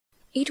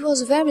It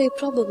was very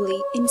probably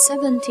in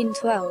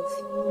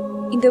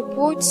 1712, in the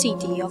port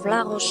city of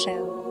La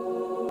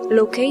Rochelle,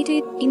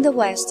 located in the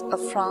west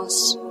of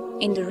France,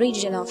 in the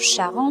region of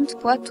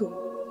Charente-Poitou,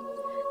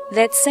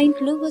 that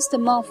Saint Louis de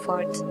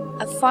Montfort,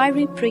 a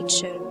fiery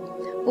preacher,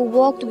 who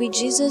walked with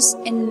Jesus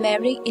and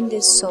Mary in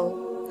their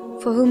soul,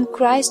 for whom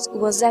Christ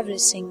was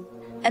everything,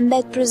 and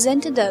that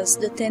presented us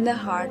the tender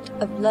heart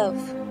of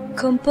love,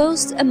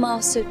 composed a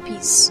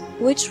masterpiece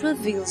which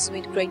reveals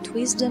with great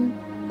wisdom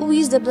who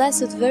is the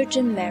Blessed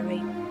Virgin Mary,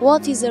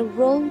 what is her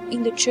role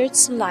in the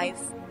Church's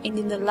life and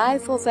in the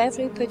life of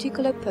every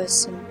particular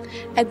person.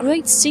 A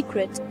great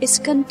secret is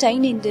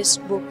contained in this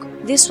book.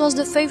 This was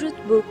the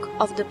favorite book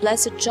of the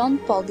Blessed John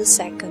Paul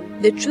II,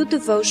 the true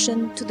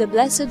devotion to the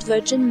Blessed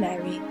Virgin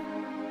Mary.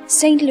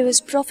 St. Louis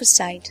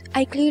prophesied,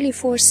 "I clearly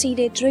foresee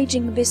that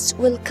raging beasts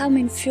will come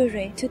in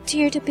fury to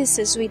tear to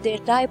pieces with their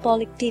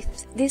diabolic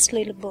teeth this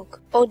little book,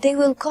 or they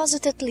will cause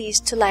it at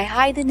least to lie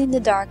hidden in the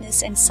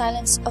darkness and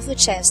silence of the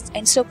chest,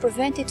 and so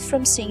prevent it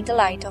from seeing the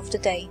light of the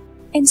day."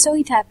 And so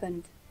it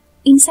happened.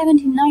 In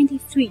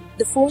 1793,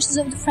 the forces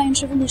of the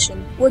French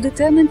Revolution were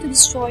determined to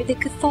destroy the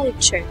Catholic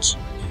Church.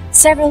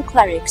 Several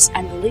clerics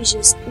and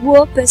religious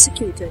were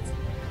persecuted.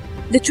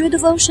 The true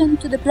devotion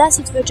to the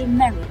Blessed Virgin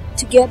Mary,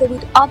 together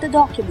with other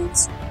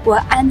documents, were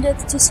handed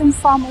to some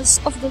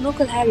farmers of the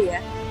local area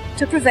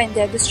to prevent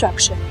their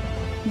destruction.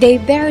 They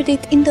buried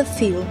it in the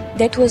field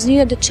that was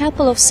near the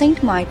chapel of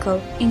Saint Michael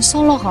in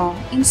Saint Laurent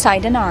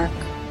inside an ark.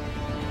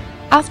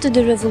 After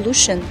the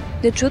Revolution,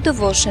 the true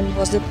devotion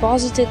was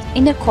deposited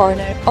in a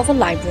corner of a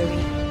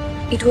library.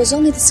 It was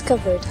only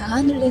discovered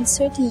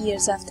 130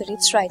 years after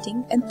its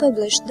writing and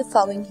published the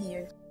following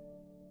year.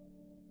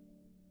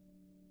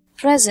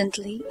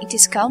 Presently, it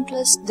is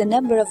countless the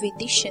number of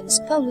editions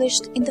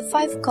published in the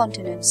 5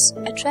 continents,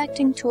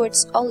 attracting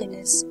towards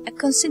holiness a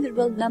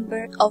considerable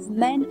number of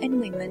men and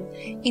women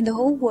in the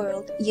whole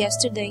world,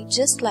 yesterday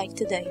just like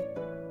today.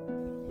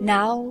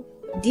 Now,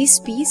 this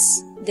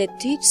piece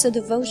that teaches a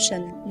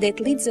devotion that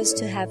leads us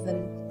to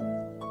heaven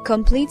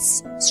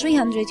completes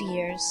 300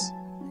 years.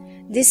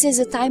 This is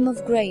a time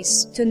of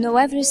grace to know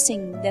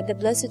everything that the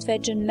Blessed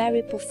Virgin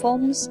Mary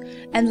performs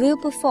and will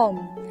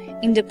perform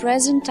in the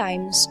present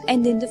times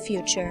and in the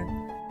future.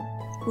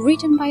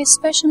 Written by a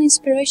special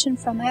inspiration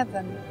from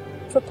heaven,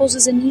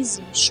 proposes an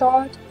easy,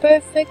 short,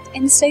 perfect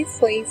and safe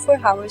way for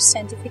our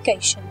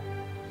sanctification.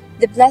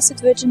 The Blessed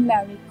Virgin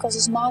Mary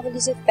causes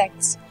marvelous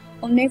effects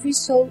on every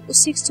soul who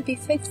seeks to be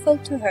faithful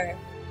to her.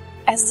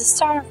 As the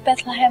star of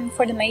Bethlehem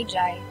for the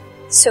Magi,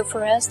 so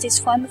for us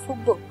this wonderful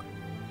book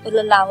will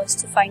allow us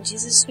to find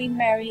Jesus with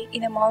Mary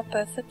in a more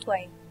perfect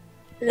way,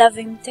 love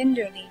Him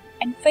tenderly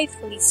and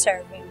faithfully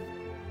serve Him.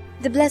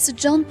 The Blessed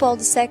John Paul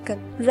II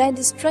read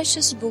this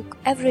precious book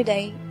every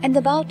day and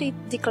about it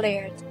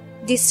declared,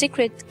 "This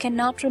secret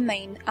cannot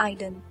remain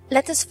hidden.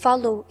 Let us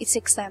follow its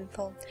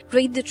example.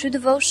 Read the true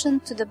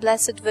devotion to the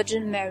Blessed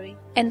Virgin Mary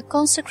and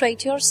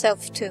consecrate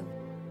yourself too."